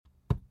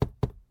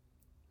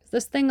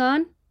this thing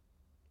on?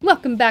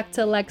 Welcome back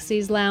to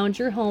Lexi's Lounge,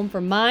 your home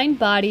for mind,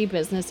 body,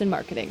 business, and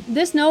marketing.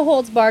 This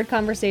no-holds-barred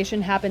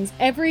conversation happens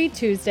every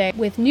Tuesday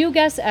with new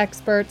guest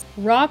experts,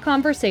 raw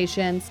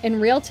conversations,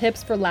 and real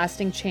tips for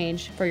lasting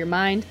change for your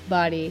mind,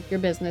 body, your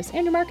business,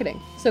 and your marketing.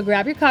 So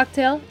grab your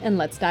cocktail and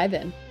let's dive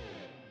in.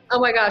 Oh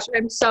my gosh,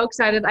 I'm so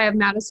excited. I have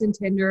Madison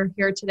Tinder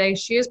here today.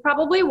 She is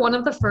probably one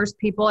of the first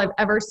people I've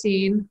ever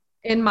seen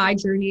in my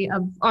journey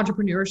of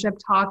entrepreneurship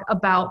talk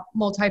about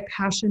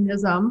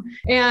multi-passionism.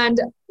 And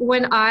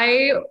when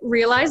I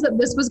realized that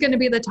this was going to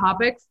be the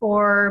topic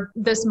for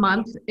this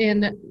month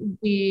in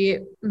the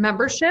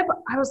membership,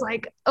 I was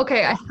like,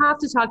 okay, I have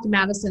to talk to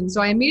Madison.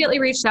 So I immediately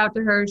reached out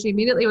to her. She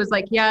immediately was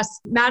like, yes.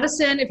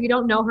 Madison, if you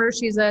don't know her,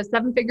 she's a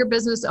 7-figure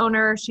business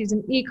owner. She's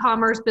an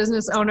e-commerce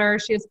business owner.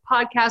 She is a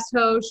podcast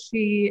host.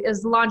 She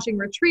is launching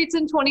retreats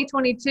in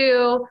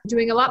 2022,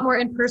 doing a lot more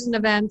in-person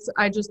events.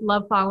 I just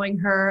love following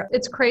her.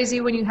 It's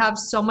crazy when you have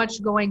so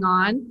much going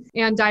on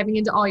and diving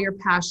into all your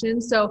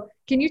passions. So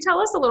can you tell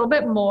us a little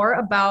bit more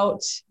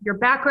about your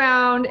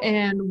background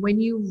and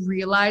when you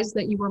realized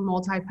that you were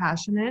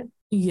multi-passionate?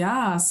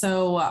 Yeah.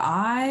 So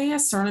I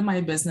started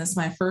my business.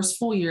 My first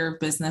full year of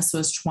business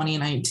was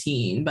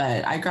 2019,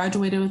 but I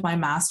graduated with my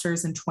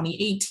master's in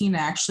 2018. I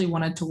actually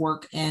wanted to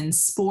work in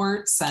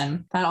sports,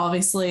 and that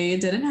obviously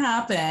didn't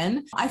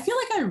happen. I feel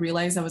like I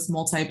realized I was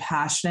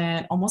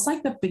multi-passionate almost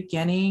like the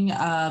beginning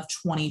of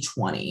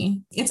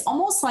 2020. It's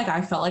almost like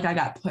I felt like I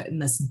got put in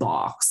this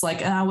box,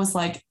 and I was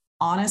like,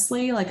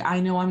 honestly, I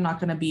know I'm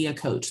not going to be a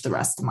coach the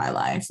rest of my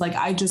life.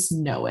 I just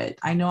know it.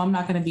 I know I'm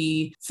not going to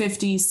be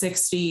 50,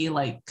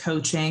 60,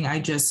 coaching. I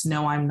just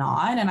know I'm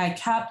not. And I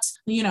kept,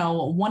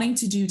 wanting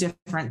to do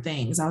different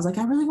things. I was like,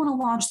 I really want to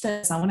launch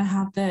this. I want to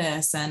have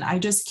this. And I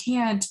just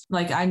can't,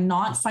 I'm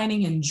not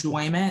finding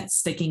enjoyment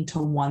sticking to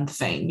one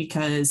thing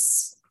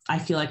because I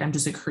feel like I'm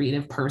just a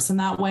creative person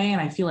that way. And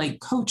I feel like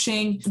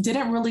coaching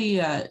didn't really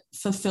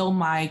fulfill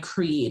my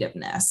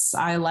creativeness.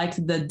 I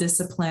liked the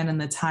discipline and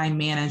the time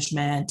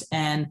management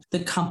and the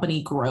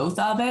company growth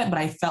of it, but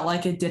I felt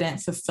like it didn't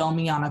fulfill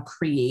me on a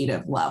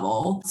creative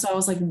level. So I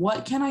was like,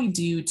 what can I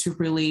do to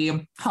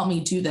really help me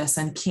do this?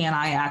 And can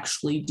I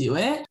actually do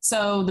it?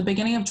 So the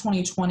beginning of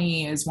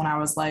 2020 is when I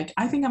was like,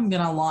 I think I'm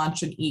going to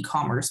launch an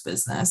e-commerce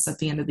business at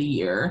the end of the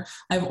year.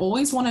 I've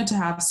always wanted to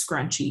have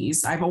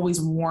scrunchies. I've always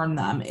worn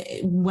them.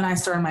 When I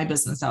started my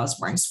business, I was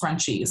wearing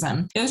scrunchies,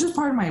 and it was just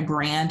part of my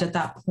brand at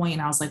that point.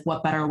 And I was like,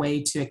 what better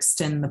way to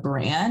extend the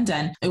brand?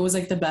 And it was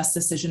the best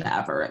decision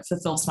ever. It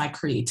fulfills my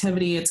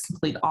creativity. It's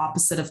complete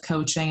opposite of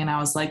coaching. And I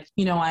was like,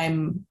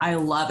 I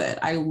love it.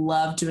 I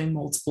love doing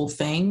multiple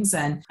things.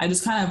 And I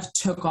just kind of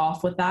took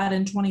off with that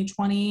in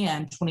 2020,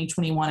 and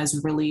 2021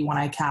 is really when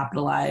I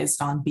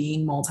capitalized on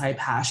being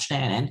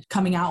multi-passionate and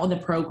coming out with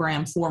a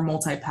program for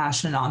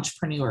multi-passionate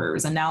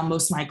entrepreneurs. And now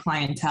most of my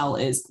clientele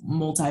is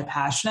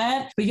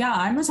multi-passionate. But yeah,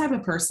 I'm the type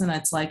of person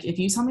that's if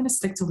you tell me to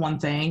stick to one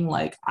thing,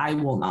 I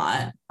will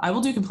not. I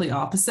will do complete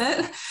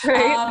opposite. Right.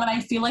 And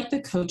I feel like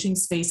the coaching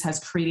space has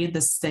created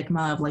the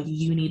stigma of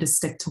you need to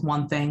stick to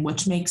one thing,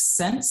 which makes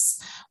sense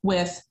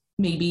with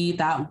maybe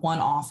that one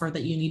offer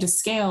that you need to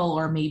scale,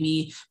 or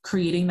maybe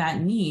creating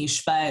that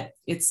niche. But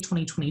it's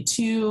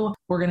 2022.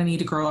 We're going to need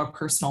to grow our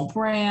personal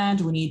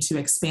brand. We need to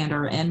expand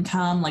our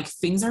income.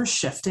 Things are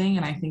shifting,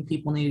 and I think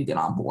people need to get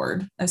on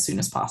board as soon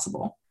as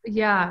possible.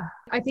 Yeah.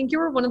 I think you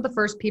were one of the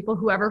first people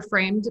who ever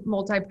framed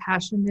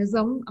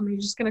multi-passionism. I'm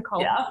just going to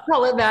call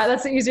it that.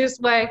 That's the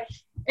easiest way.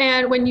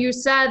 And when you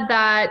said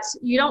that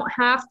you don't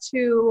have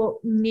to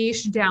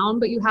niche down,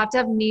 but you have to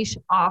have niche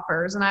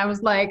offers. And I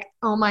was like,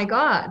 oh my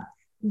God.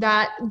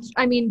 That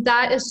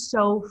is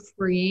so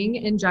freeing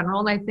in general.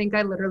 And I think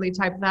I literally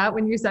typed that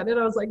when you said it.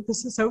 I was like,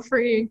 this is so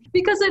freeing,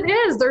 because it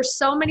is. There's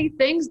so many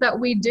things that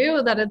we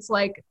do that it's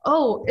like,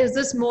 oh, is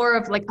this more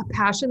of a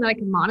passion that I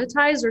can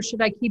monetize, or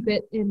should I keep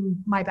it in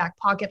my back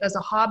pocket as a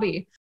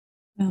hobby?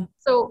 Yeah.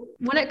 So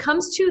when it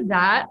comes to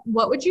that,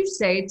 what would you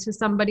say to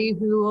somebody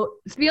who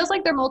feels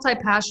like they're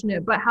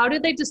multi-passionate, but how do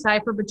they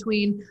decipher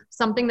between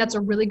something that's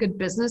a really good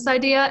business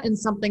idea and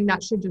something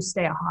that should just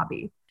stay a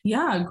hobby?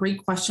 Yeah,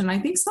 great question. I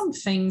think some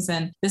things,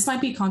 and this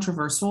might be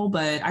controversial,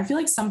 but I feel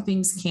like some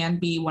things can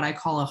be what I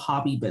call a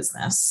hobby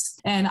business.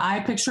 And I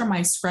picture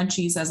my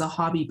scrunchies as a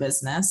hobby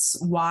business.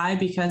 Why?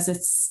 Because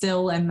it's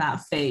still in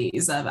that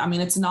phase of,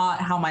 it's not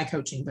how my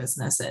coaching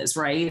business is,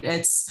 right?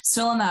 It's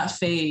still in that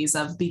phase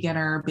of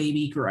beginner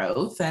baby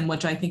growth, and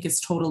which I think is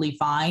totally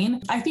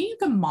fine. I think you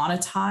can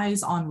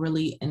monetize on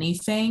really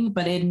anything,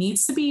 but you need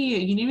to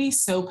be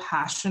so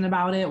passionate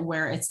about it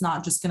where it's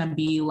not just going to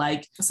be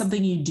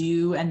something you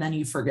do and then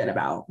you forget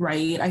about,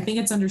 right? I think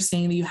it's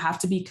understanding that you have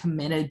to be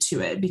committed to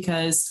it,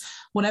 because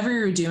whatever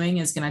you're doing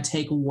is going to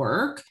take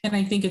work. And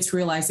I think it's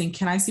realizing,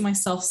 can I see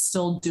myself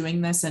still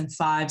doing this in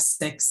 5,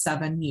 6,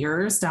 7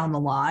 years down the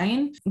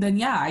line? Then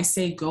yeah, I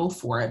say go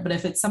for it. But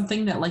if it's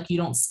something that like you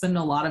don't spend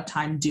a lot of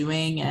time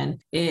doing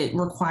and it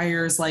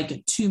requires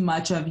like too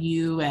much of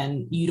you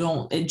and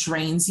it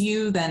drains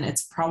you, then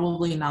it's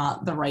probably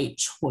not the right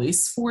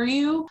choice for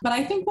you. But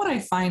I think what I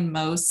find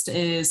most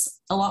is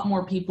a lot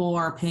more people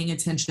are paying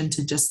attention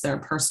to just their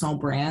personal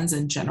brands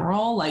in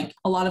general. Like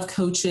a lot of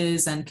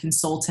coaches and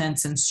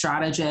consultants and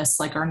strategists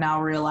like are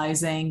now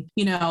realizing,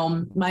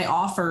 my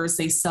offers,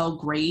 they sell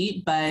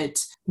great,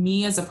 but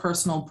me as a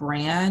personal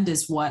brand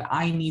is what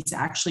I need to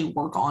actually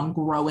work on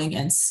growing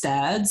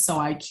instead so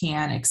I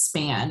can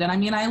expand. And I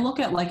mean, I look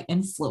at like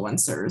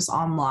influencers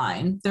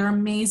online. They're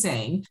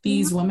amazing.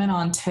 These women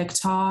on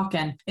TikTok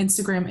and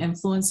Instagram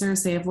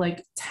influencers, they have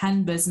like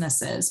 10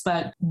 businesses,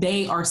 but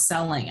they are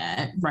selling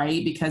it,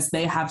 right? Because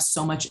they have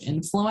so much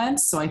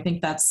influence. So I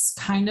think that's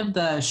kind of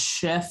the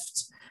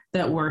shift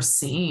that we're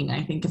seeing,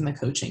 I think, in the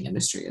coaching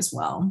industry as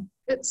well.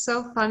 It's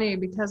so funny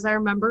because I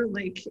remember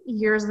like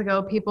years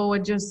ago, people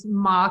would just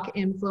mock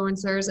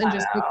influencers and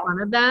just make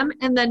fun of them.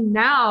 And then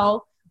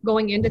now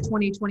going into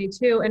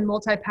 2022 and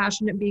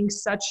multi-passionate being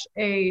such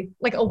a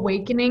like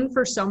awakening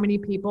for so many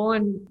people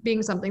and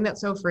being something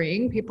that's so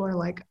freeing, people are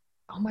like,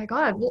 oh my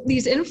God, well,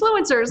 these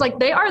influencers, like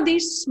they are the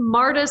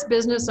smartest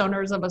business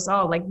owners of us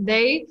all. Like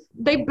they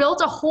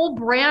built a whole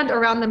brand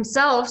around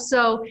themselves.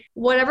 So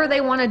whatever they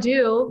want to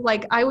do,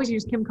 like I always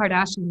use Kim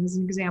Kardashian as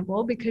an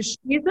example because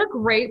she's a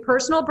great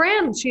personal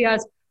brand. She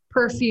has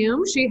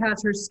perfume, she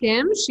has her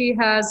Skims, she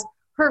has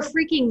her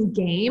freaking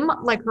game,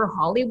 like her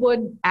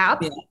Hollywood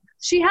app. Yeah.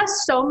 She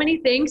has so many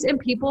things and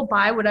people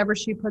buy whatever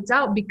she puts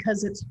out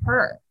because it's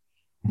her.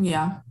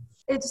 Yeah.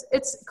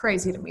 It's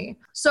crazy to me.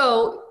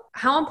 So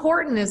how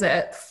important is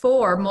it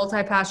for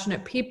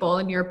multi-passionate people,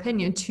 in your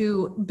opinion,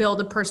 to build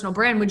a personal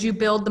brand? Would you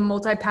build the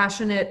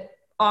multi-passionate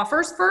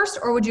offers first,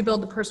 or would you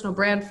build the personal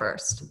brand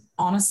first?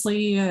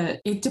 Honestly,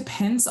 it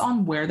depends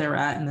on where they're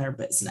at in their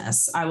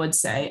business. I would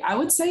say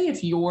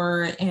if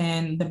you're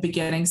in the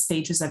beginning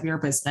stages of your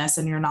business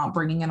and you're not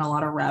bringing in a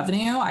lot of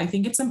revenue, I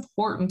think it's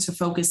important to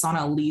focus on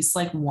at least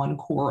like one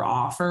core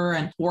offer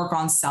and work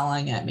on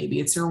selling it. Maybe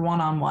it's your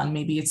one-on-one,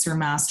 maybe it's your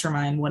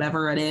mastermind,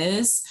 whatever it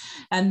is,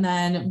 and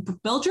then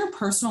build your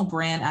personal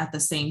brand at the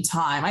same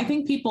time. I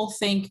think people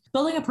think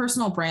building a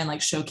personal brand, like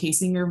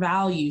showcasing your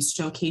values,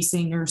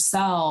 showcasing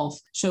yourself,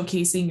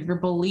 showcasing your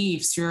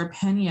beliefs, your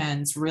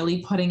opinions, really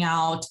putting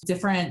out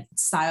different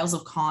styles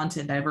of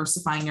content,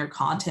 diversifying your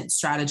content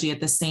strategy at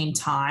the same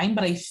time.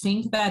 But I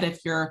think that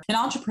if you're an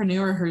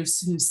entrepreneur who's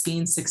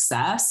seen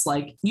success,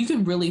 like you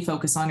can really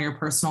focus on your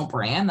personal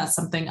brand. That's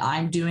something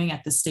I'm doing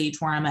at the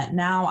stage where I'm at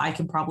now. I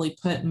can probably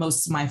put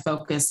most of my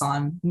focus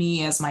on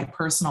me as my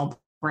personal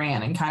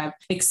brand and kind of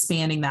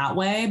expanding that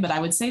way. But I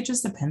would say it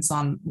just depends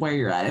on where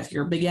you're at. If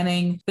you're a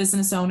beginning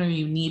business owner,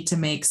 you need to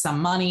make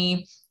some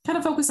money, kind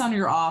of focus on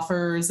your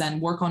offers and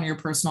work on your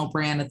personal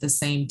brand at the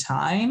same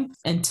time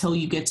until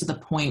you get to the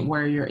point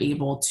where you're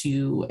able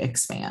to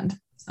expand.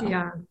 So.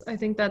 Yeah, I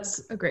think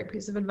that's a great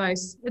piece of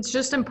advice. It's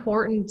just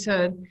important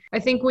to,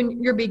 I think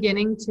when you're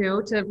beginning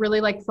to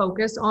really like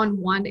focus on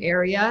one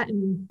area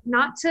and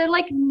not to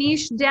like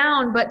niche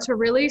down, but to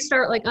really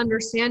start like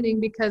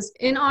understanding, because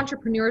in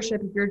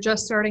entrepreneurship, if you're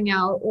just starting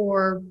out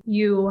or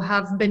you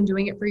have been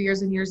doing it for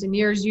years and years and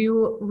years,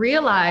 you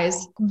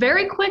realize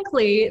very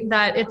quickly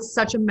that it's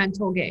such a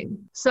mental game.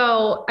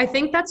 So I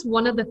think that's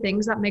one of the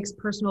things that makes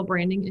personal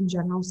branding in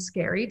general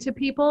scary to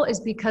people, is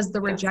because the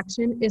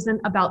rejection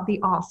isn't about the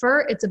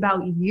offer. It's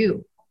about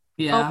you.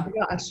 Yeah. Oh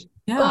my gosh.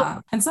 Yeah.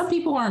 And some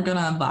people aren't going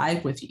to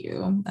vibe with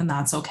you, and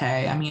that's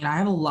okay. I mean, I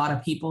have a lot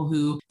of people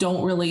who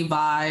don't really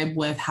vibe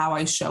with how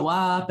I show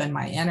up and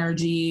my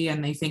energy,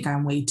 and they think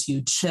I'm way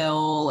too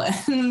chill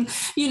and,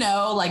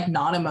 like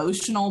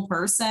non-emotional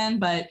person,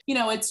 but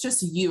it's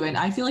just you. And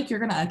I feel like you're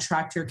going to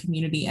attract your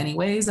community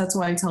anyways. That's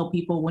why I tell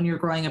people when you're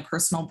growing a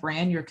personal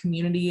brand, your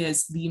community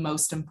is the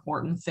most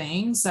important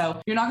thing. So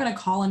you're not going to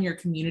call in your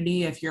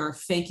community if you're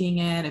faking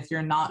it, if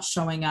you're not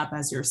showing up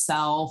as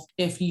yourself,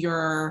 if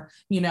you're,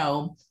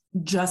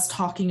 just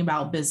talking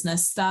about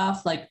business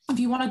stuff. Like if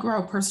you want to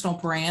grow a personal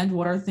brand,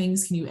 what are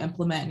things can you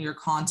implement in your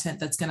content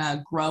that's going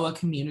to grow a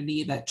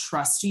community that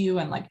trusts you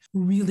and like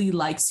really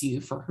likes you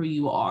for who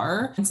you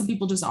are? And some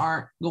people just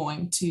aren't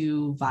going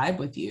to vibe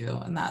with you,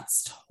 and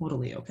that's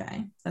totally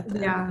okay.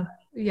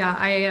 Yeah.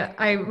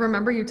 I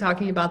remember you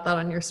talking about that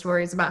on your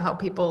stories, about how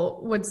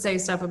people would say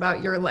stuff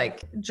about your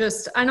like,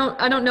 just, I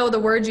don't know the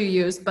word you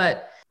used,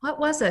 but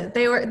what was it?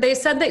 They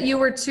said that you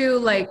were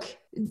too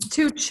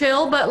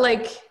chill, but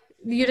like,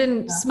 you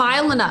didn't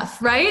smile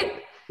enough,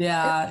 right?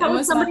 Yeah.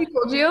 Somebody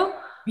told you?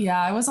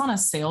 Yeah, I was on a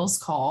sales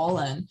call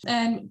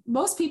and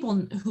most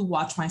people who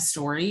watch my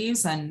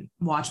stories and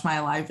watch my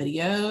live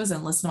videos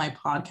and listen to my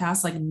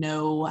podcast like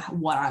know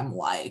what I'm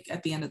like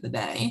at the end of the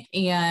day.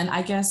 And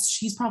I guess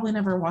she's probably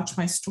never watched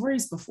my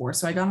stories before.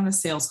 So I got on a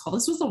sales call.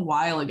 This was a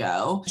while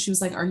ago. She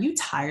was like, "Are you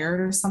tired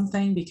or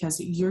something? Because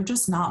you're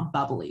just not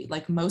bubbly.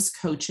 Like most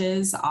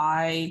coaches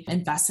I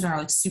invested in are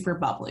like super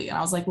bubbly." And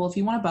I was like, "Well, if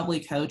you want a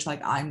bubbly coach,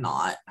 like I'm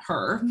not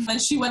her."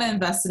 And she went and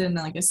invested in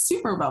like a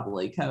super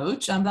bubbly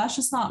coach. That's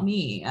just not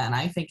me. And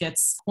I think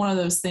it's one of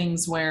those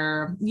things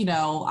where,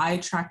 I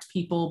attract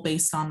people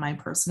based on my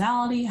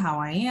personality, how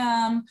I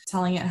am,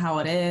 telling it how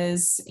it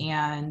is.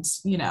 And,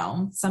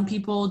 some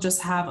people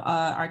just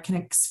can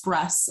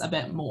express a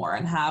bit more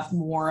and have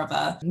more of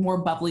a more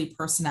bubbly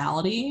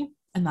personality.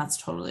 And that's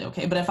totally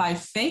okay. But if I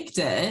faked,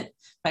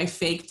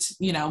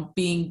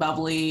 being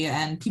bubbly,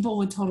 and people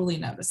would totally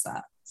notice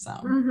that. So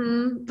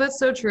That's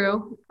so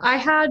true. I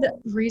had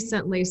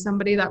recently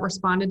somebody that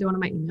responded to one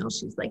of my emails.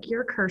 She's like,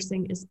 "Your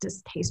cursing is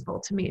distasteful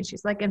to me." And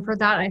she's like, "And for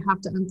that, I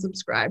have to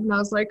unsubscribe." And I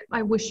was like,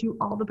 "I wish you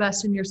all the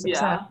best in your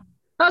success." yeah.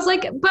 I was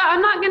like, but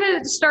I'm not going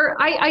to start.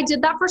 I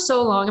did that for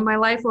so long in my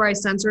life where I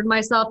censored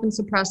myself and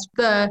suppressed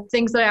the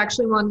things that I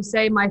actually wanted to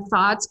say, my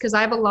thoughts, because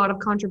I have a lot of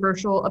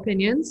controversial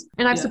opinions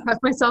and I've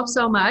suppressed myself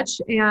so much.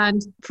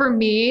 And for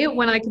me,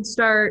 when I could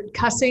start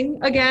cussing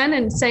again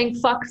and saying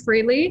fuck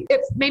freely,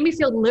 it made me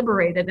feel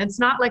liberated. It's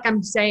not like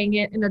I'm saying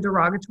it in a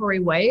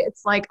derogatory way.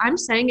 It's like I'm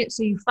saying it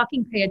so you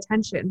fucking pay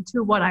attention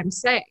to what I'm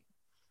saying.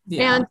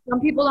 Yeah. And some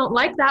people don't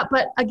like that.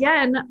 But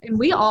again,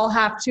 we all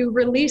have to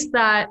release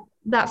that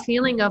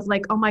feeling of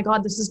like, oh my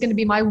God, this is going to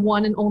be my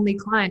one and only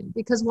client.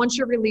 Because once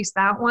you release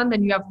that one,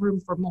 then you have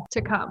room for more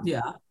to come.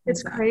 Yeah.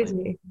 It's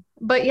crazy.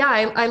 But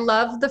yeah, I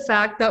love the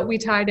fact that we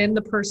tied in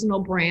the personal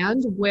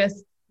brand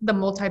with the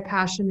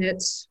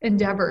multi-passionate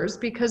endeavors,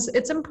 because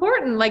it's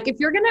important. Like if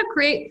you're going to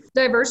create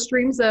diverse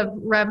streams of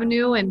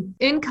revenue and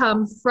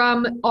income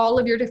from all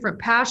of your different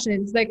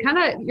passions, that kind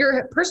of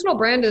your personal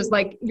brand is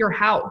like your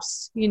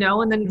house,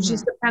 and then it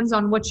just depends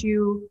on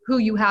who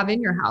you have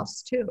in your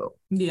house too.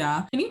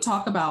 Yeah. And you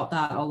talk about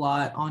that a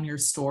lot on your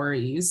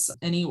stories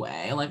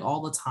anyway, like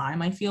all the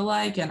time, I feel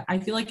like. And I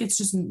feel like it's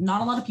just not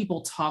a lot of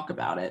people talk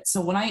about it.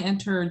 So when I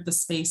entered the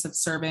space of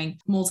serving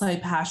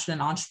multi-passionate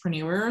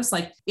entrepreneurs,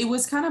 like it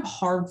was kind of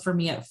hard for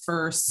me at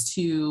first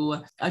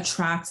to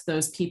attract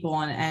those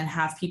people and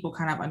have people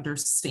kind of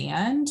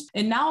understand.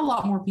 And now a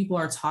lot more people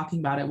are talking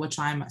about it, which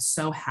I'm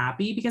so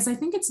happy because I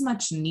think it's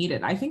much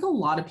needed. I think a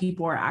lot of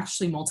people are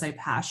actually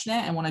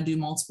multi-passionate and want to do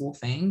multiple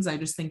things. I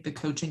just think the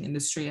coaching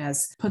industry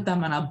has put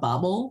them in a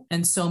bubble,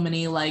 and so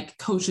many like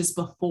coaches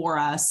before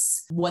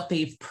us, what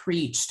they've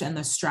preached and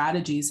the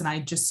strategies. And I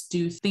just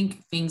do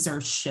think things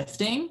are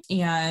shifting,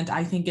 and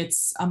I think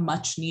it's a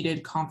much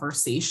needed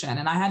conversation.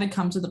 And I had to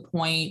come to the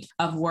point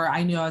of where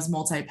I knew I was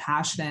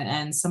multi-passionate,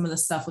 and some of the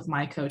stuff with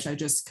my coach I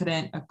just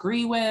couldn't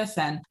agree with,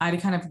 and I had to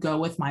kind of go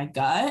with my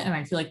gut. And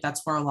I feel like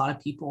that's where a lot of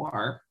people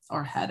are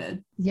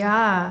headed.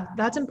 Yeah,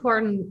 that's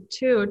important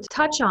too to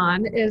touch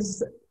on.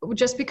 Is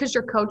just because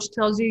your coach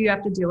tells you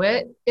have to do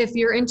it, if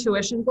your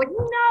intuition's like,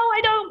 no, I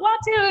don't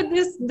want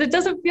to, that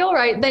doesn't feel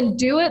right, then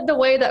do it the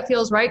way that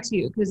feels right to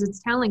you, because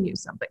it's telling you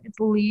something. It's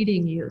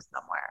leading you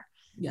somewhere.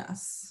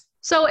 Yes.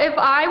 So if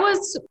I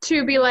was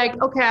to be like,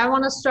 okay, I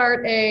want to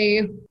start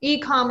a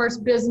e-commerce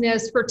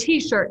business for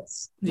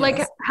t-shirts,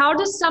 like how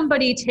does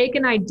somebody take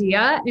an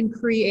idea and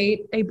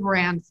create a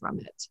brand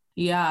from it?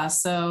 Yeah.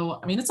 So,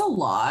 I mean, it's a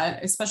lot,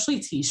 especially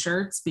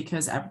t-shirts,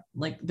 because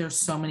there's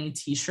so many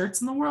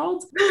t-shirts in the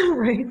world.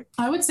 Right.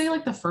 I would say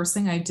like the first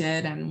thing I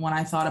did, and when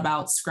I thought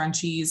about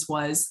scrunchies,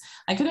 was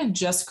I couldn't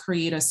just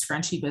create a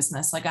scrunchie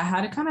business. Like I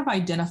had to kind of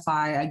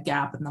identify a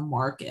gap in the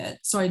market.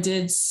 So I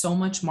did so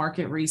much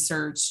market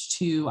research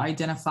to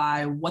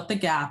identify what the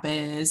gap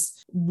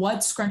is, what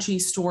scrunchie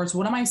stores,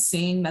 what am I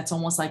seeing that's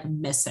almost like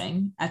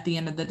missing at the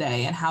end of the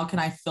day, and how can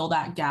I fill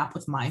that gap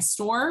with my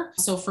store?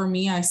 So for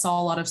me, I saw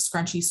a lot of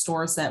scrunchie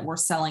stores that were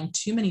selling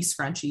too many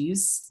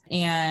scrunchies,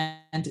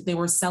 and they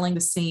were selling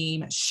the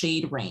same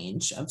shade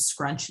range of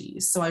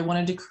scrunchies. So I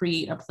wanted to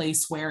create a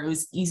place where it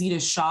was easy to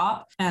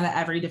shop and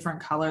every different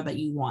color that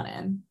you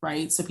wanted,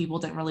 right? So people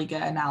didn't really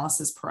get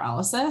analysis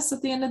paralysis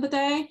at the end of the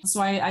day.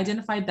 So I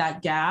identified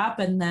that gap.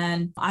 And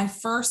then I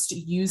first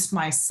used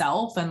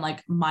myself and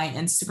like my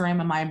Instagram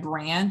and my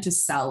brand to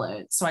sell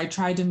it. So I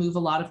tried to move a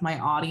lot of my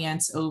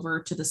audience over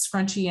to the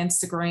scrunchie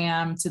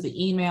Instagram, to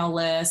the email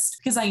list,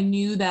 because I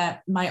knew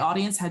that my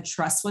audience had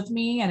trust with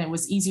me, and it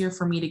was easier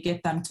for me to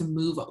get them to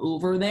move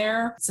over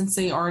there since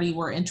they already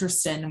were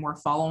interested and were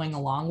following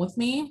along with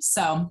me.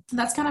 So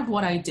that's kind of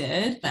what I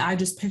did. I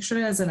just pictured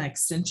it as an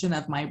extension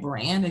of my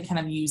brand and kind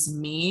of use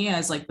me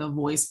as like the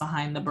voice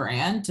behind the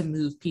brand to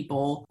move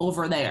people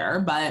over there.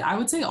 But I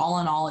would say all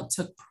in all, it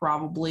took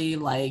probably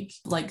like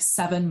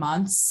 7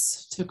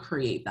 months to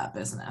create that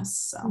business.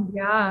 So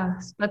yeah,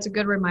 that's a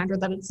good reminder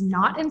that it's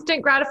not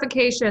instant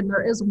gratification.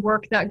 There is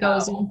work that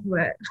goes into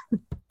it.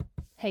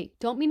 Hey,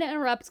 don't mean to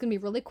interrupt. It's going to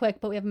be really quick,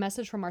 but we have a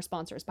message from our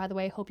sponsors. By the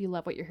way, hope you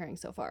love what you're hearing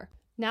so far.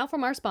 Now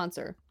from our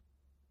sponsor.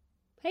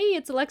 Hey,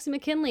 it's Alexi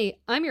McKinley.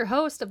 I'm your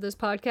host of this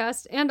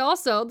podcast and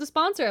also the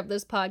sponsor of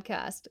this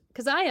podcast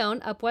because I own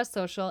Up West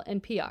Social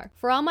and PR.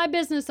 For all my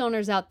business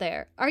owners out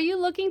there, are you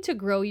looking to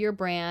grow your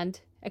brand,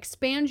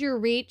 expand your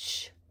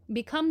reach,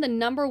 become the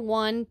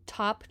 #1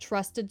 top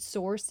trusted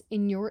source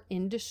in your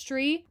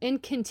industry,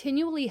 and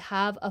continually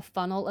have a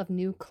funnel of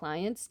new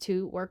clients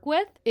to work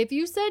with? If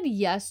you said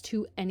yes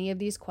to any of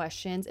these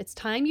questions, it's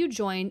time you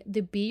join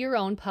the Be Your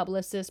Own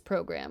Publicist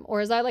program, or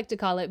as I like to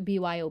call it,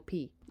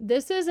 BYOP.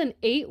 This is an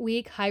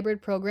 8-week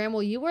hybrid program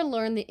where you will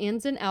learn the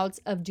ins and outs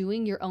of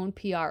doing your own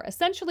PR,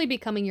 essentially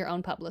becoming your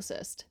own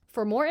publicist.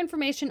 For more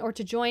information or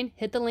to join,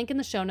 hit the link in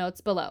the show notes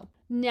below.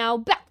 Now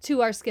back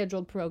to our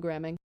scheduled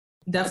programming.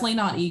 Definitely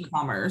not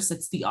e-commerce.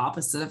 It's the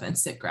opposite of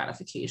instant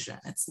gratification.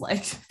 It's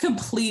like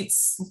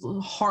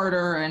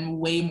harder and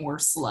way more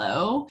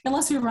slow,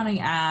 unless you're running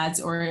ads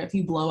or if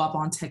you blow up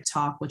on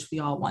TikTok, which we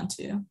all want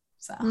to.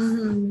 So,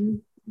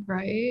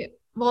 Right.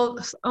 Well,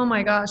 oh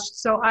my gosh.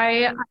 So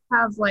I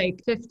have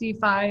like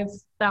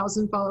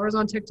 55,000 followers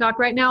on TikTok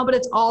right now, but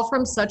it's all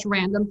from such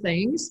random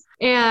things.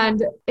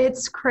 And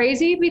it's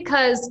crazy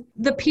because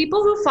the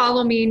people who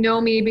follow me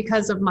know me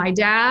because of my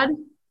dad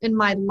and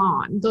my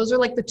lawn. Those are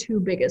like the two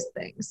biggest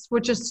things,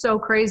 which is so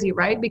crazy,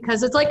 right?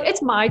 Because it's like,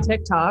 it's my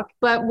TikTok,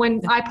 but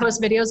when I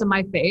post videos of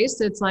my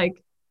face, it's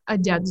like a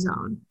dead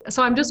zone.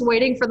 So I'm just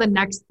waiting for the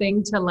next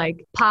thing to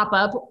like pop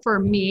up for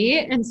me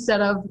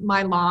instead of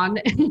my lawn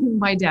and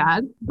my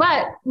dad.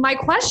 But my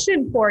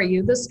question for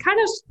you, this kind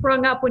of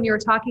sprung up when you were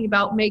talking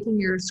about making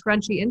your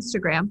scrunchy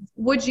Instagram.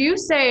 Would you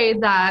say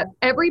that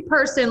every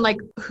person like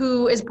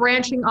who is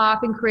branching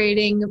off and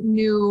creating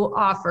new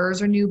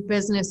offers or new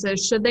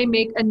businesses, should they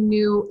make a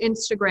new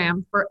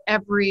Instagram for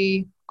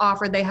every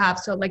offer they have?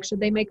 So like,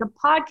 should they make a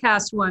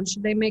podcast one?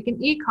 Should they make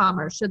an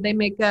e-commerce? Should they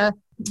make a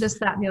this,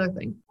 that, and the other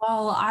thing?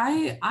 Well,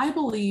 I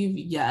believe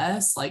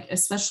yes, like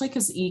especially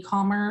because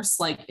e-commerce,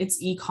 like it's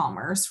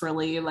e-commerce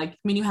really. Like, I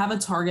mean, you have a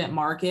target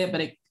market,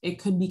 but it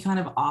could be kind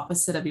of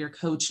opposite of your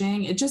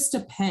coaching. It just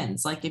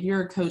depends. Like if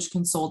you're a coach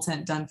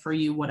consultant done for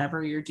you,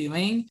 whatever you're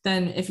doing,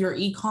 then if your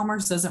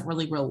e-commerce doesn't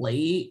really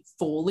relate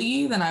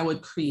fully, then I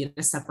would create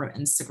a separate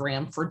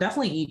Instagram for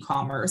definitely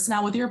e-commerce.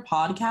 Now with your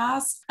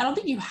podcast, I don't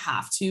think you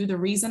have to. The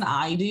reason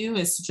I do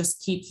is to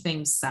just keep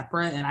things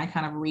separate and I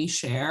kind of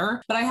reshare.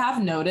 But I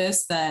have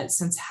noticed that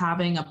since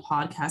having a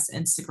podcast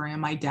Instagram,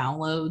 my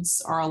downloads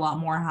are a lot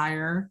more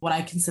higher when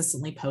I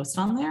consistently post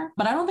on there.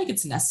 But I don't think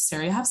it's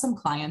necessary. I have some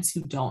clients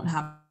who don't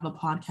have a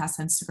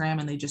podcast Instagram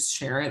and they just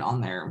share it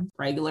on their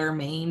regular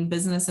main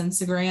business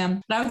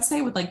Instagram. But I would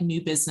say with like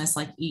new business,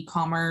 like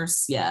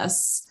e-commerce,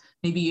 yes.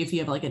 Maybe if you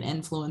have like an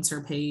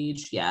influencer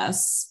page,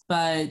 yes.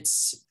 But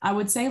I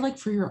would say like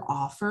for your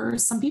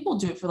offers, some people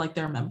do it for like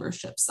their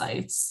membership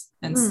sites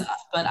and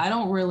stuff, but I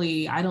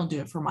don't do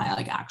it for my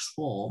like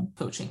actual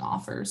coaching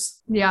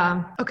offers.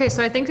 Yeah. Okay.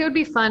 So I think it would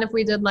be fun if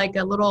we did like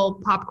a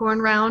little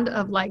popcorn round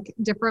of like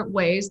different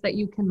ways that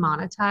you can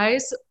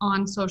monetize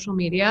on social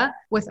media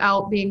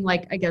without being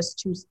like, I guess,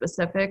 too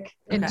specific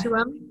into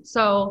them.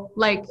 So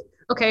like,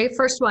 okay,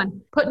 first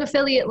one, put an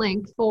affiliate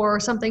link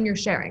for something you're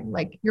sharing,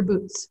 like your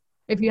boots.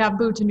 If you have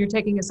boots and you're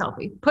taking a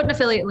selfie, put an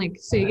affiliate link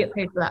so you get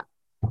paid for that.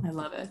 I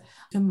love it.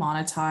 You can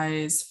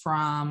monetize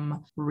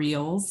from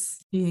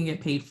Reels. You can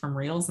get paid from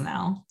Reels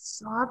now.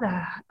 Saw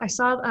that. I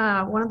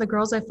saw one of the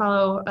girls I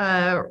follow,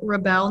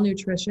 Rebel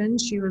Nutrition.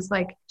 She was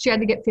like, she had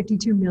to get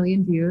 52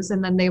 million views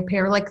and then they pay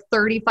her like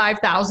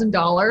 $35,000.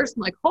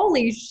 I'm like,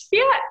 holy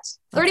shit.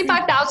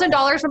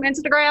 $35,000 from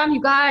Instagram.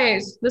 You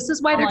guys, this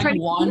is why they're like trying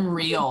to one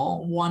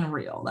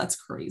reel. That's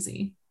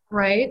crazy.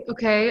 Right.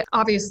 Okay.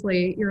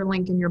 Obviously your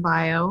link in your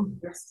bio.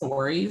 Your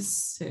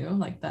stories too,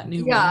 like that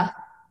new one.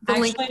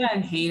 Actually, I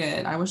hate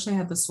it. I wish they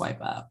had the swipe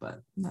up,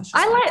 but that's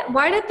just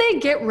why did they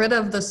get rid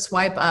of the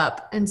swipe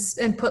up and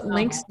put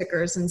link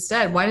stickers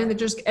instead? Why didn't they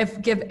just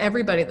give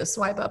everybody the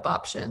swipe up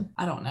option?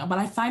 I don't know, but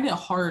I find it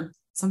hard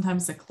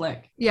sometimes to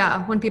click.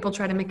 Yeah, when people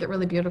try to make it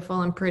really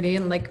beautiful and pretty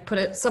and like put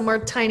it somewhere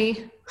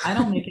tiny. I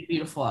don't make it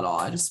beautiful at all.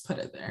 I just put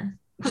it there.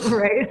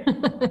 Right.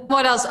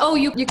 What else? Oh,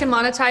 you can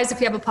monetize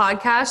if you have a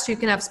podcast. You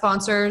can have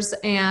sponsors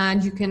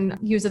and you can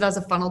use it as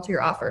a funnel to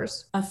your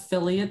offers.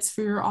 Affiliates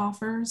for your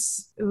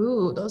offers.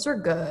 Ooh, those are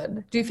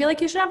good. Do you feel like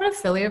you should have an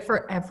affiliate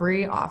for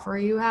every offer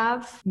you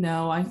have?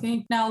 No, I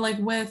think now like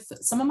with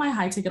some of my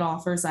high ticket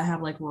offers, I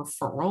have like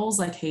referrals.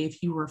 Like, hey,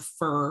 if you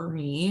refer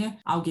me,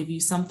 I'll give you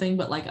something.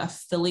 But like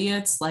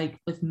affiliates, like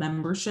with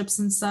memberships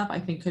and stuff, I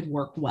think could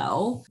work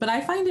well. But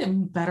I find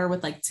it better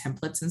with like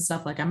templates and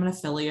stuff. Like I'm an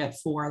affiliate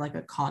for like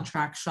a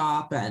contract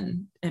shop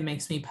and it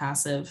makes me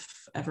passive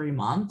every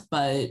month,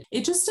 but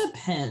it just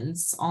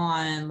depends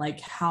on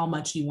like how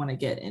much you want to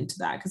get into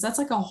that, because that's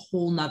like a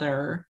whole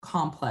nother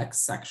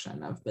complex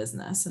section of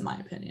business in my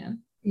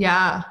opinion.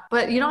 Yeah,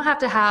 but you don't have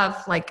to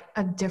have like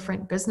a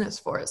different business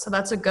for it. So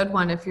that's a good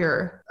one if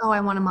you're, oh, I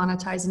want to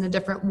monetize in a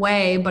different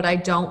way, but I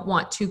don't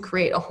want to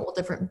create a whole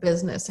different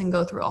business and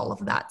go through all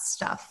of that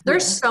stuff.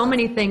 There's so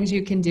many things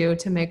you can do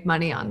to make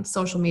money on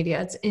social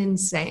media. It's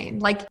insane.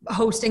 Like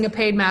hosting a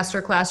paid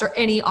masterclass or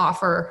any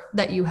offer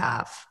that you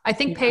have. I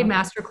think paid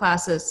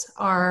masterclasses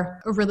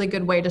are a really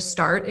good way to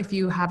start if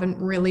you haven't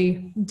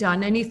really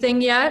done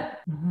anything yet,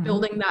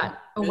 building that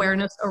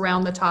awareness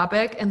around the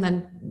topic and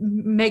then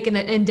making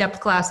an in-depth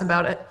class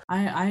about it.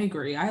 I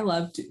agree. I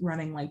loved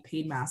running like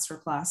paid master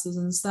classes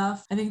and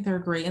stuff. I think they're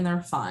great and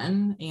they're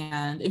fun.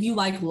 And if you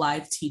like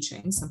live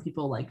teaching, some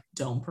people like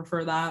don't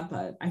prefer that,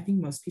 but I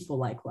think most people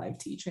like live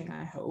teaching,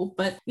 I hope.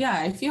 But yeah,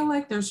 I feel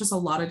like there's just a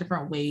lot of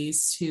different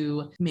ways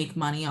to make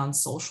money on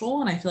social.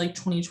 And I feel like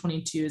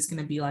 2022 is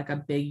going to be like a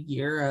big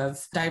year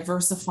of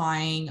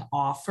diversifying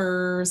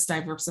offers,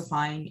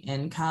 diversifying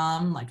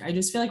income. Like, I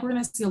just feel like we're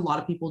going to see a lot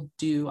of people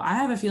I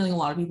have a feeling a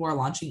lot of people are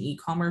launching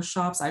e-commerce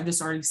shops. I've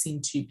just already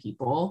seen 2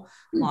 people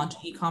launch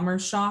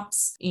e-commerce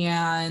shops.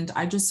 And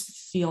I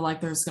just feel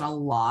like there's going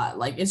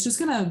to it's just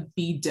going to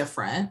be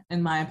different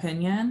in my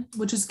opinion,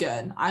 which is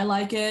good. I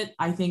like it.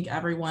 I think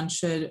everyone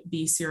should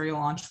be serial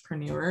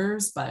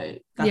entrepreneurs, but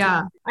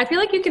I feel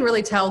like you can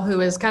really tell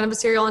who is kind of a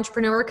serial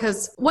entrepreneur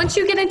because once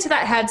you get into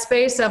that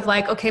headspace of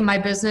like, okay, my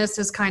business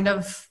is kind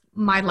of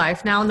my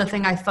life now and the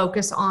thing I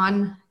focus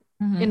on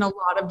in a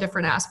lot of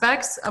different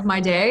aspects of my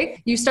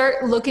day, you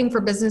start looking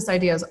for business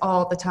ideas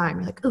all the time.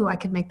 You're like, oh, I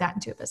could make that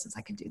into a business.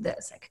 I could do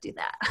this. I could do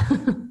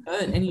that.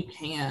 Good. And you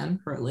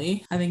can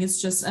really. I think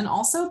it's just, and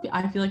also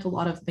I feel like a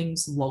lot of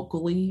things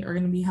locally are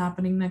going to be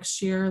happening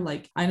next year.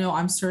 Like I know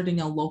I'm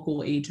starting a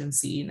local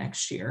agency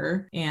next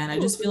year. And I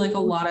just feel like a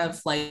lot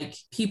of like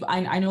people,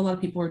 I know a lot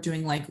of people are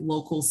doing like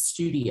local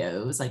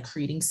studios, like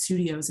creating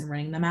studios and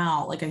renting them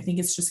out. Like, I think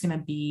it's just going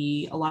to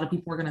be, a lot of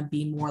people are going to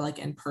be more like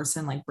in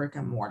person, like brick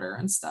and mortar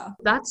and stuff.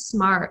 That's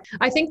smart.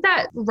 I think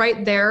that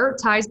right there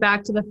ties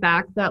back to the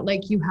fact that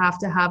like you have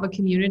to have a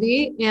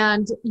community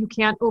and you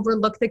can't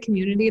overlook the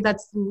community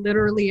that's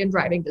literally in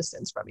driving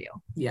distance from you.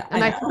 Yeah.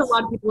 And I think a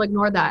lot of people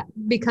ignore that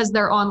because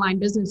they're online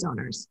business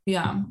owners.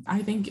 Yeah.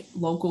 I think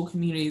local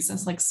communities,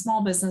 that's like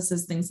small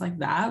businesses, things like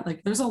that.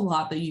 Like there's a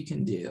lot that you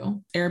can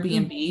do.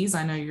 Airbnbs,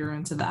 I know you're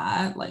into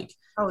that. Like,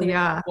 oh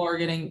yeah. People are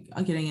getting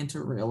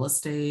into real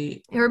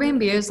estate.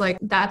 Airbnb is like,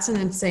 that's an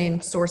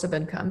insane source of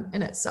income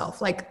in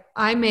itself. Like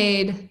I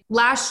made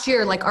last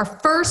year, like our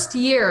first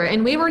year,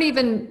 and it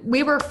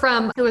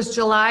was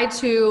July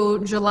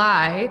to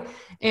July.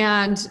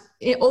 And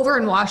over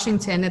in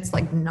Washington, it's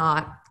like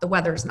the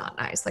weather's not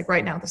nice. Like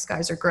right now, the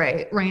skies are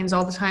gray. It rains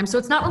all the time. So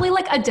it's not really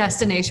like a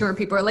destination where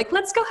people are like,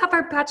 let's go have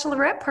our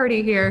bachelorette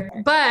party here.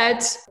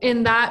 But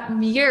in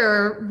that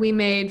year, we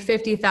made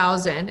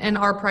 $50,000 and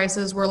our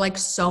prices were like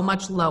so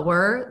much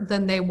lower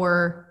than they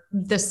were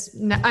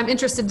I'm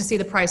interested to see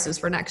the prices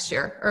for next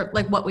year or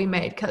like what we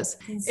made because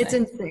it's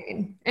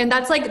insane. And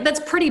that's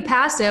pretty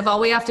passive. All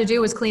we have to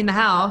do is clean the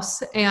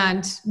house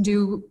and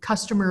do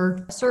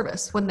customer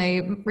service when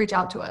they reach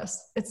out to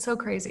us. It's so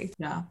crazy.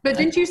 Yeah. But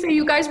didn't you say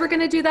you guys were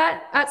going to do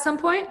that at some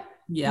point?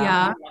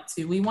 Yeah.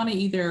 We want to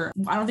either,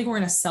 I don't think we're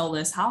going to sell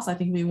this house. I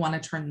think we want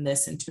to turn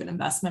this into an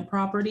investment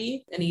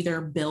property and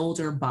either build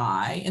or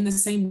buy in the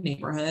same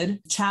neighborhood.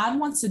 Chad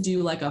wants to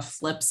do like a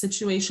flip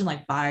situation,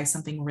 like buy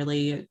something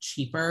really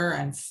cheaper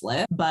and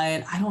flip.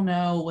 But I don't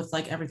know with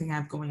like everything I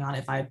have going on,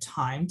 if I have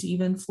time to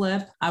even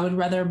flip. I would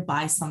rather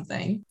buy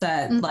something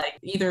that like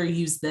either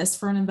use this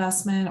for an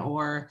investment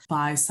or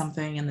buy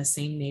something in the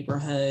same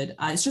neighborhood.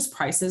 It's just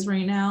prices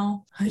right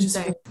now. I just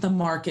the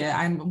market.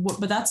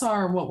 But that's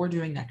what we're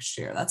doing next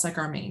year. That's like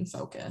our main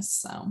focus.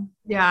 So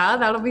yeah,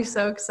 that'll be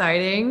so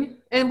exciting.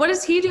 And what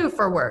does he do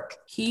for work?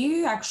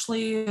 He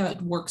actually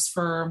works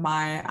for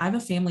I have a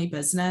family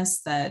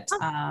business that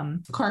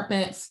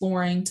carpet,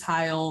 flooring,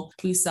 tile,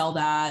 we sell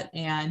that,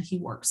 and he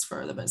works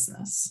for the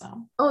business.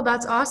 So oh,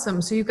 that's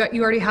awesome. So you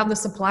already have the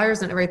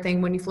suppliers and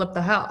everything when you flip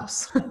the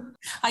house.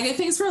 I get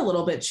things for a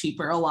little bit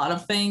cheaper, a lot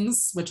of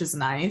things, which is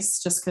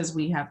nice just because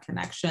we have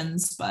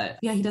connections. But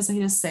yeah, he does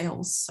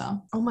sales. So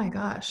oh my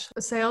gosh,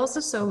 sales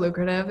is so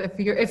lucrative.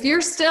 If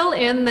you're still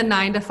in the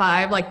 9 to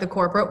 5, like the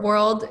corporate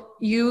world,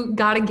 you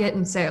got to get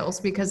in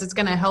sales because it's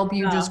going to help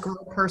you just grow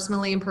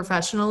personally and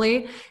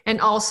professionally. And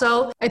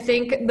also, I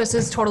think this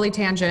is totally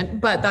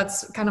tangent, but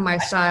that's kind of my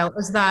style,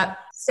 is that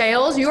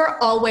sales, you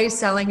are always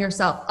selling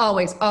yourself.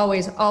 Always,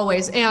 always,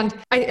 always. And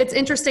it's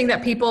interesting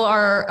that people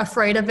are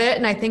afraid of it.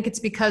 And I think it's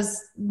because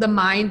the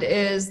mind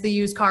is the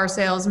used car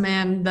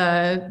salesman,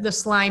 the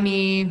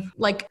slimy,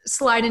 like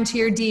slide into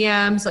your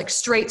DMs, like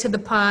straight to the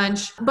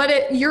punch.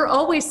 But you're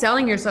always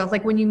selling yourself.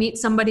 Like when you meet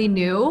somebody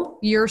new,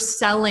 you're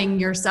selling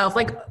yourself.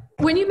 Like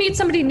When you meet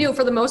somebody new,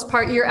 for the most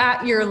part,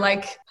 you're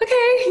like,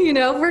 okay,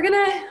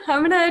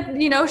 I'm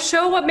gonna,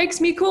 show what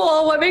makes me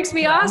cool, what makes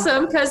me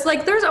awesome. Cause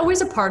like, there's always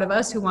a part of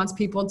us who wants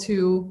people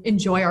to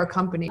enjoy our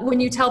company.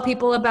 When you tell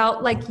people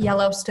about like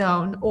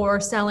Yellowstone or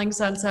Selling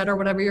Sunset or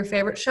whatever your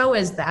favorite show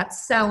is,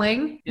 that's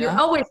selling. Yeah. You're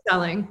always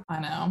selling. I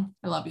know.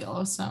 I love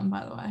Yellowstone,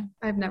 by the way.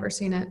 I've never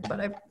seen it,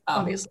 but I've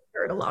obviously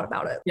heard a lot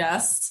about it.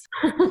 Yes.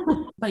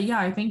 But yeah,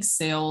 I think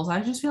sales, I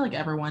just feel like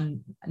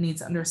everyone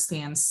needs to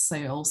understand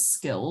sales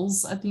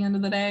skills at the end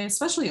of the day,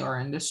 especially our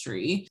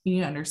industry. You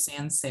need to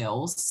understand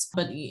sales.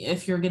 But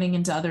if you're getting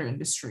into other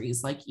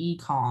industries like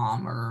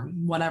e-com or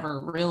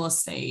whatever, real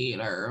estate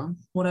or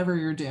whatever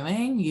you're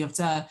doing,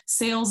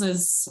 sales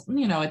is,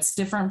 it's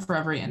different for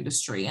every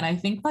industry. And I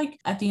think like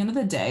at the end of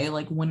the day,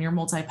 like when you're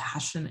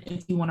multi-passionate,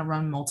 if you want to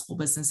run multiple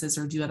businesses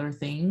or do other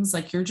things,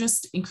 like you're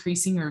just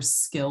increasing your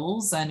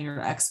skills and your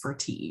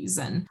expertise.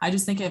 And I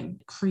just think it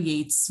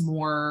creates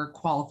more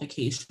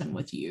qualification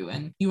with you.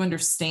 And you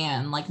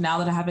understand, like now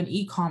that I have an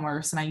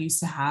e-commerce and I used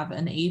to have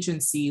an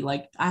agency,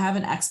 like I have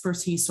an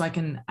expertise so I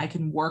can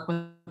work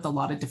with a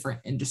lot of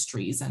different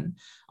industries and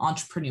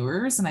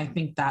entrepreneurs. And I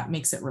think that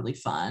makes it really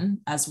fun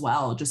as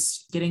well.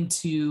 Just getting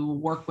to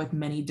work with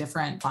many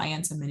different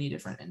clients in many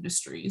different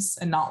industries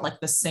and not like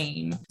the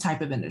same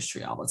type of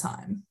industry all the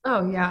time.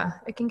 Oh yeah.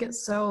 It can get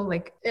so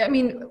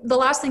the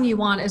last thing you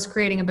want is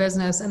creating a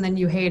business and then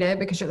you hate it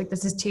because you're like,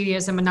 this is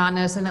tedious and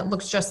monotonous and it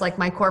looks just like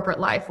my corporate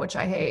life, which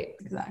I hate.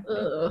 Exactly.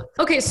 Ugh.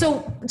 Okay.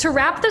 So to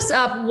wrap this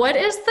up, what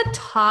is the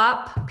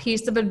top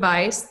piece of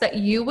advice that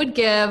you would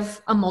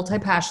give a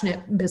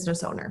multi-passionate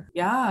business owner?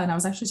 Yeah. And I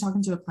was actually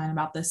talking to a client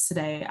about this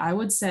today. I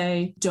would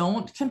say,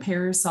 don't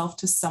compare yourself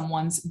to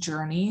someone's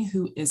journey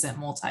who isn't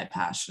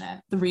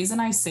multi-passionate. The reason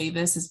I say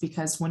this is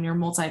because when you're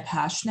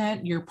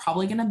multi-passionate, you're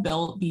probably going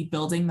to be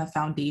building the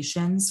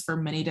foundations for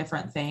many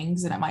different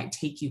things, and it might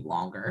take you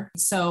longer.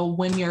 So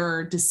when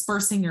you're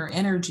dispersing your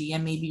energy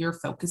and maybe you're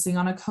focusing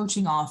on a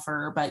coaching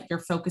offer, but you're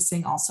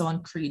focusing also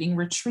on creating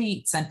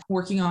retreats and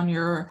working on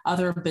your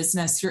other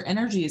business, your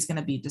energy is going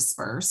to be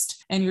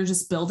dispersed and you're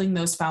just building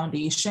those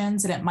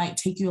foundations, and it might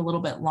take you a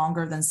little bit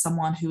longer than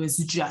someone who is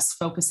just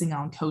focusing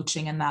on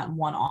coaching and that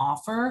one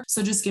offer.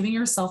 So just giving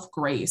yourself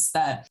grace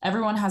that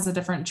everyone has a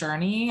different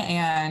journey,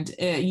 and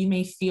you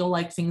may feel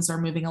like things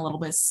are moving a little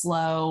bit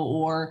slow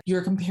or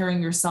you're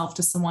comparing yourself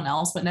to someone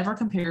else, but never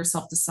compare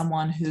yourself to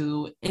someone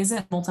who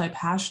isn't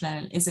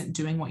multi-passionate and isn't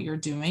doing what you're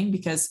doing,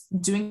 because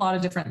doing a lot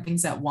of different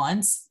things at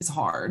once is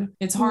hard.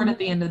 It's hard at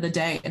the end of the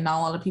day, and not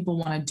a lot of people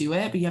want to do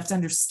it, but you have to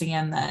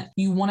understand that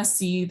you want to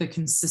see the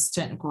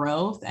consistent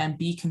growth and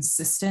be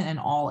consistent in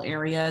all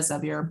areas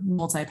of your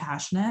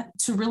multi-passionate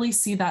to really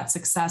see that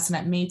success. And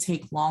it may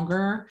take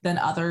longer than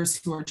others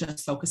who are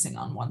just focusing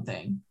on one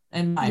thing.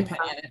 In my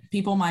opinion,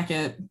 people might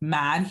get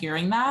mad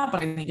hearing that,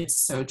 but I think it's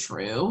so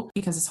true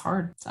because it's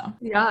hard. So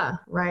yeah,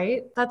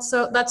 right. That's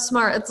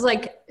smart. It's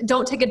like,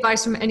 don't take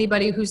advice from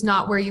anybody who's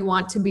not where you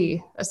want to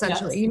be,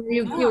 essentially. Yes.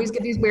 You always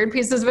get these weird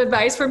pieces of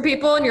advice from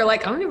people and you're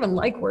like, I don't even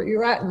like where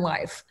you're at in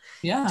life.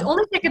 Yeah. To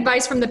only take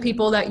advice from the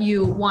people that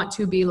you want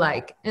to be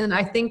like. And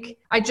I think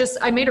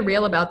I made a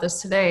reel about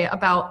this today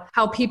about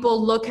how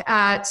people look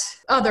at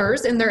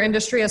others in their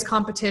industry as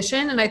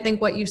competition. And I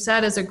think what you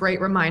said is a great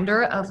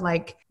reminder of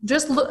like,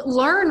 just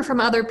learn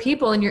from other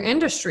people in your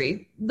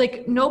industry.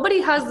 Like nobody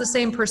has the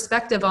same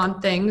perspective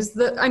on things.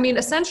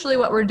 Essentially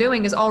what we're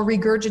doing is all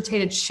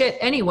regurgitated shit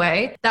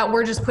anyway, that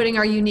we're just putting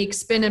our unique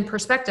spin and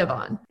perspective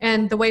on.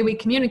 And the way we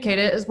communicate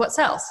it is what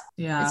sells.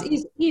 Yeah.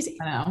 It's easy.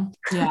 I know.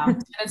 Yeah.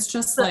 And it's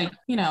just like,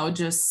 you have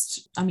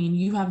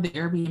the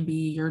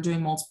Airbnb, you're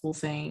doing multiple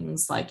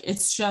things. Like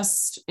it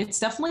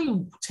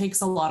definitely takes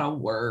a lot of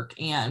work.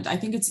 And I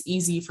think it's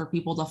easy for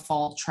people to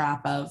fall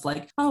trap of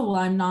like, oh, well,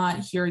 I'm not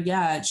here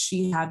yet.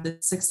 She had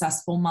this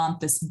successful month,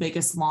 this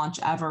biggest launch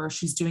ever.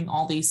 She's doing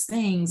all these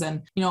things.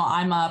 And,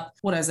 I'm up,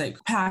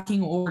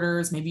 packing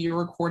orders. Maybe you're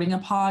recording a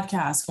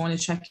podcast, going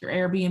to check your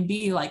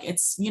Airbnb. Like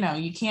it's,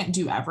 you can't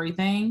do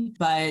everything,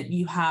 but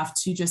you have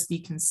to just be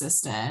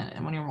consistent.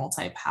 And when you're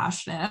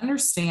multi-passionate,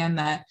 understand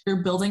that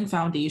you're building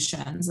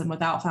foundations, and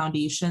without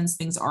foundations,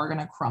 things are going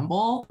to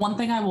crumble. One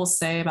thing I will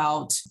say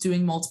about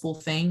doing multiple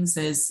things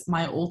is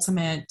my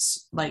ultimate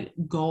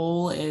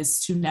goal is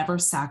to never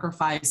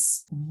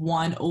sacrifice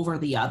one over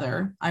the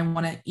other. I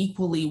want to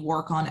equally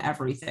work on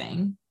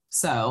everything.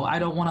 So I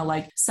don't want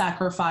to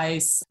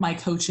sacrifice my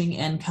coaching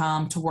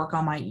income to work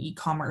on my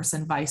e-commerce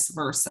and vice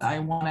versa. I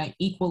want to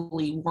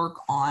equally work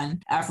on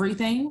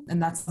everything.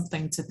 And that's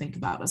something to think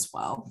about as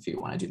well if you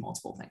want to do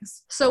multiple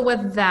things. So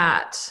with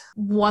that,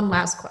 one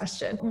last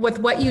question. With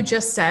what you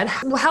just said,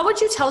 how would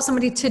you tell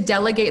somebody to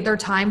delegate their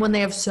time when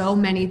they have so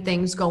many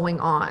things going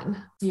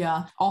on?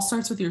 Yeah. All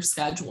starts with your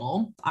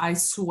schedule. I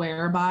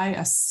swear by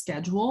a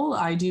schedule.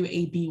 I do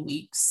AB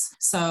weeks.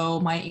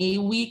 So my A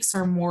weeks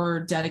are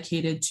more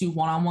dedicated to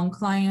one-on-one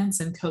clients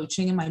and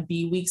coaching, and my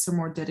B weeks are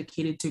more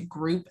dedicated to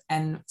group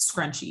and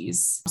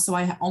scrunchies. So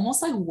I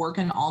almost like work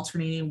in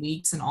alternating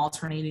weeks and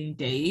alternating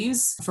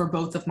days for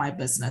both of my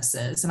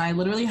businesses. And I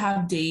literally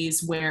have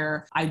days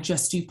where I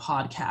just do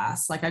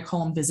podcasts, like I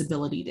call them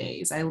visibility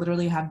days. I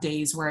literally have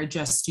days where I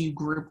just do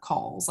group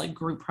calls, like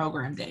group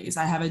program days.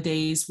 I have a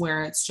days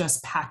where it's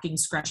just packing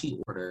scrunchie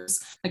orders.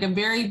 Like I'm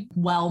very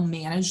well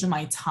managed in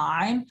my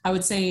time. I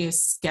would say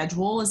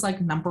schedule is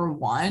like number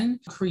one,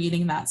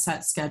 creating that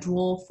set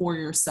schedule for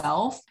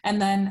yourself,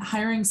 and then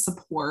hiring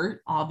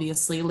support,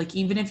 obviously. Like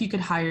even if you could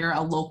hire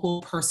a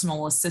local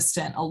personal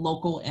assistant, a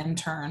local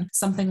intern,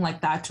 something like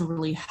that to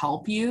really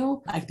help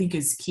you, I think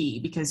is key,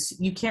 because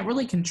you can't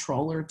really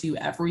control or do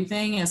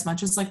everything as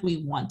much as like we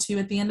want to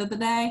at the end of the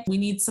day. We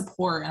need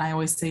support. And I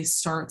always say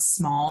start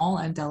small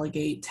and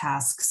delegate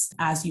tasks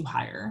as you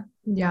hire.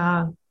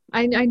 Yeah.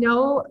 I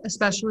know,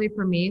 especially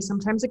for me,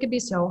 sometimes it could be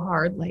so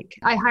hard. Like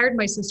I hired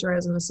my sister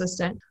as an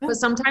assistant, but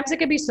sometimes it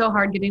could be so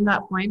hard getting to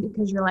that point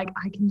because you're like,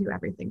 I can do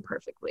everything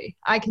perfectly.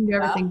 I can do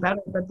everything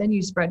better, but then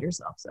you spread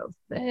yourself so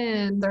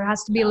thin. There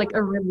has to be like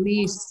a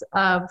release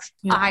of,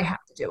 I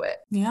have to do it.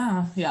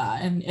 Yeah. Yeah.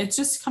 And it's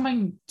just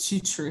coming to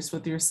truth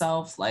with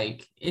yourself.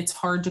 Like it's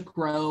hard to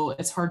grow.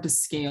 It's hard to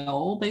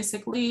scale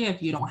basically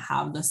if you don't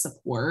have the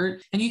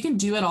support, and you can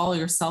do it all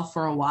yourself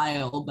for a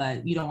while,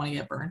 but you don't want to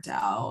get burnt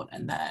out,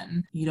 and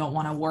then you don't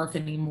want to work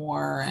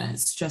anymore. And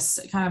it's just,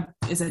 it kind of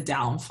is a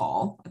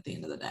downfall at the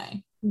end of the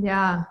day.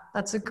 Yeah,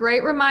 that's a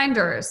great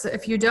reminder. So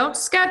if you don't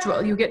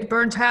schedule, you get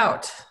burnt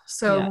out.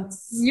 So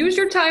use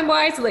your time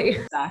wisely.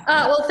 Exactly.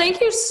 Well,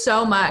 thank you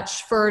so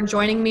much for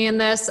joining me in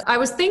this. I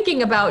was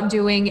thinking about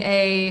doing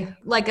a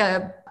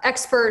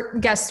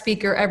expert guest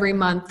speaker every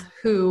month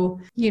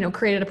who,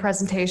 created a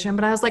presentation,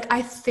 but I was like,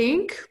 I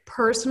think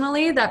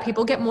personally that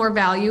people get more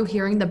value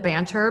hearing the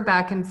banter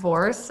back and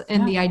forth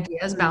and the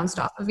ideas bounced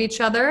off of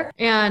each other.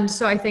 And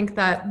so I think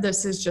that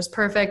this is just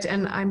perfect.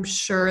 And I'm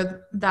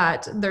sure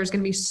that there's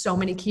going to be so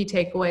many key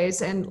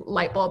takeaways and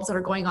light bulbs that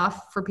are going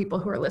off for people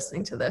who are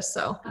listening to this.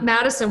 So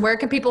Madison, where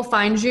can people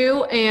find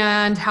you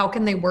and how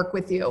can they work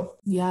with you?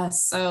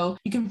 Yes. So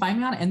you can find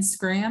me on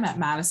Instagram at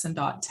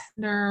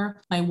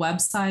madison.tender. My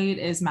website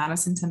is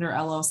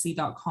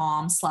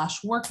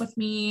madisontenderllc.com/work with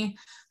me.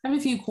 I have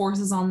a few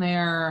courses on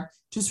there.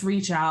 Just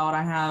reach out.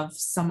 I have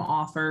some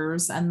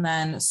offers. And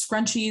then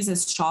scrunchies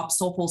is Shop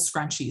Soulful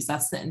Scrunchies.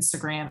 That's the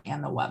Instagram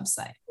and the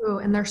website. Ooh,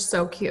 and they're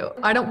so cute.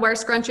 I don't wear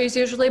scrunchies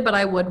usually, but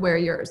I would wear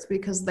yours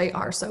because they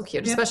are so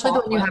cute, especially the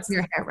one you have in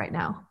your hair right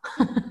now.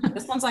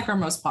 This one's like our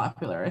most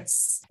popular.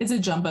 It's a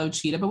jumbo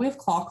cheetah, but we have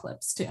claw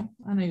clips too.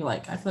 I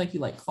feel like you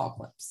like claw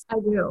clips. I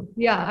do.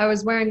 Yeah. I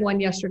was wearing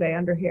one yesterday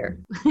under here,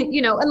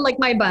 and like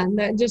my bun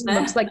that just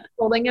looks like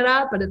holding it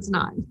up, but it's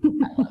not. I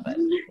love it.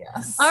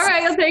 Yes. All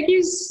right. Well, thank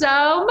you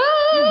so much.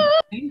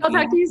 I'll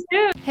talk to you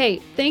soon.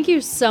 Hey, thank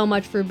you so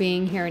much for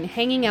being here and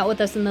hanging out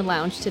with us in the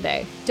lounge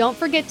today. Don't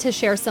forget to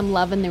share some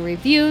love in the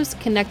reviews,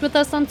 connect with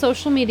us on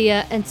social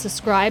media, and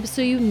subscribe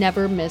so you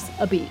never miss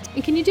a beat.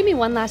 And can you do me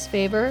one last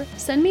favor?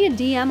 Send me a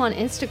DM on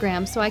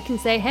Instagram so I can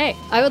say, hey,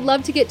 I would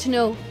love to get to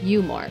know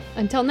you more.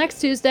 Until next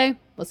Tuesday,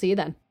 we'll see you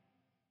then.